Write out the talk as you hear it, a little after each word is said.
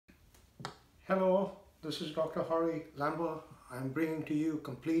Hello, this is Dr. Hari Lamba. I'm bringing to you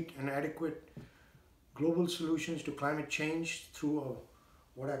complete and adequate global solutions to climate change through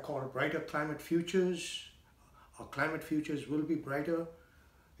what I call brighter climate futures. Our climate futures will be brighter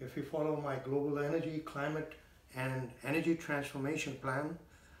if we follow my global energy, climate and energy transformation plan.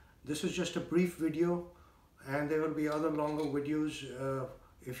 This is just a brief video, and there will be other longer videos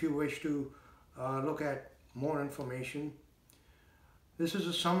if you wish to look at more information. This is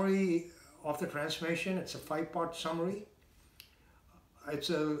a summary of the transformation. It's a 5-part summary.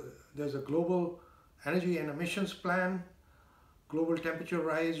 There's a global energy and emissions plan. Global temperature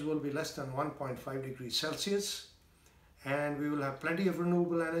rise will be less than 1.5 degrees Celsius, and we will have plenty of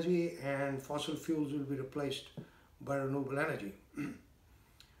renewable energy, and fossil fuels will be replaced by renewable energy.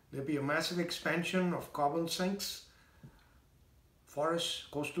 There'll be a massive expansion of carbon sinks, forests,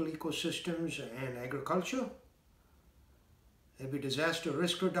 coastal ecosystems, and agriculture. There'll be disaster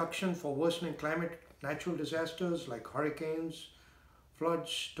risk reduction for worsening climate, natural disasters like hurricanes,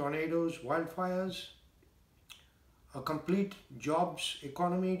 floods, tornadoes, wildfires. A complete jobs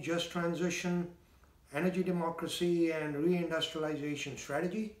economy, just transition, energy democracy, and reindustrialization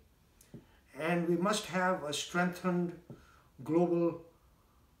strategy. And we must have a strengthened global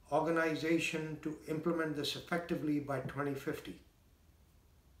organization to implement this effectively by 2050.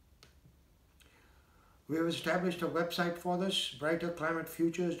 We have established a website for this,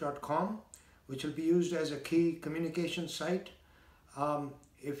 brighterclimatefutures.com, which will be used as a key communication site.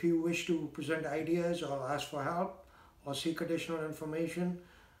 If you wish to present ideas or ask for help or seek additional information,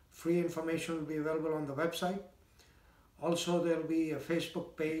 free information will be available on the website. Also, there will be a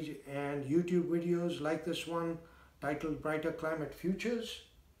Facebook page and YouTube videos like this one titled Brighter Climate Futures.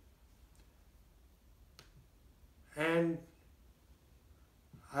 And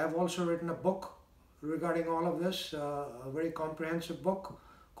I've also written a book regarding all of this, a very comprehensive book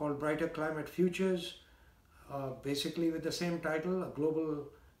called Brighter Climate Futures, basically with the same title, A Global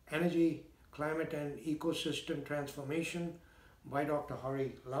Energy, Climate and Ecosystem Transformation by Dr.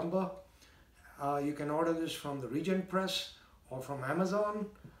 Hari Lamba. You can order this from the Regent Press or from Amazon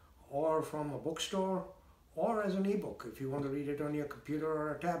or from a bookstore or as an ebook if you want to read it on your computer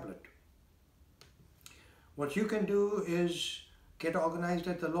or a tablet. What you can do is get organized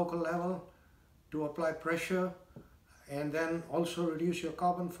at the local level to apply pressure, and then also reduce your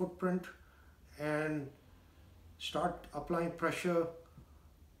carbon footprint and start applying pressure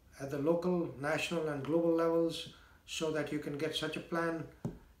at the local, national and global levels so that you can get such a plan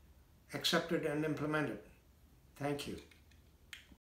accepted and implemented. Thank you.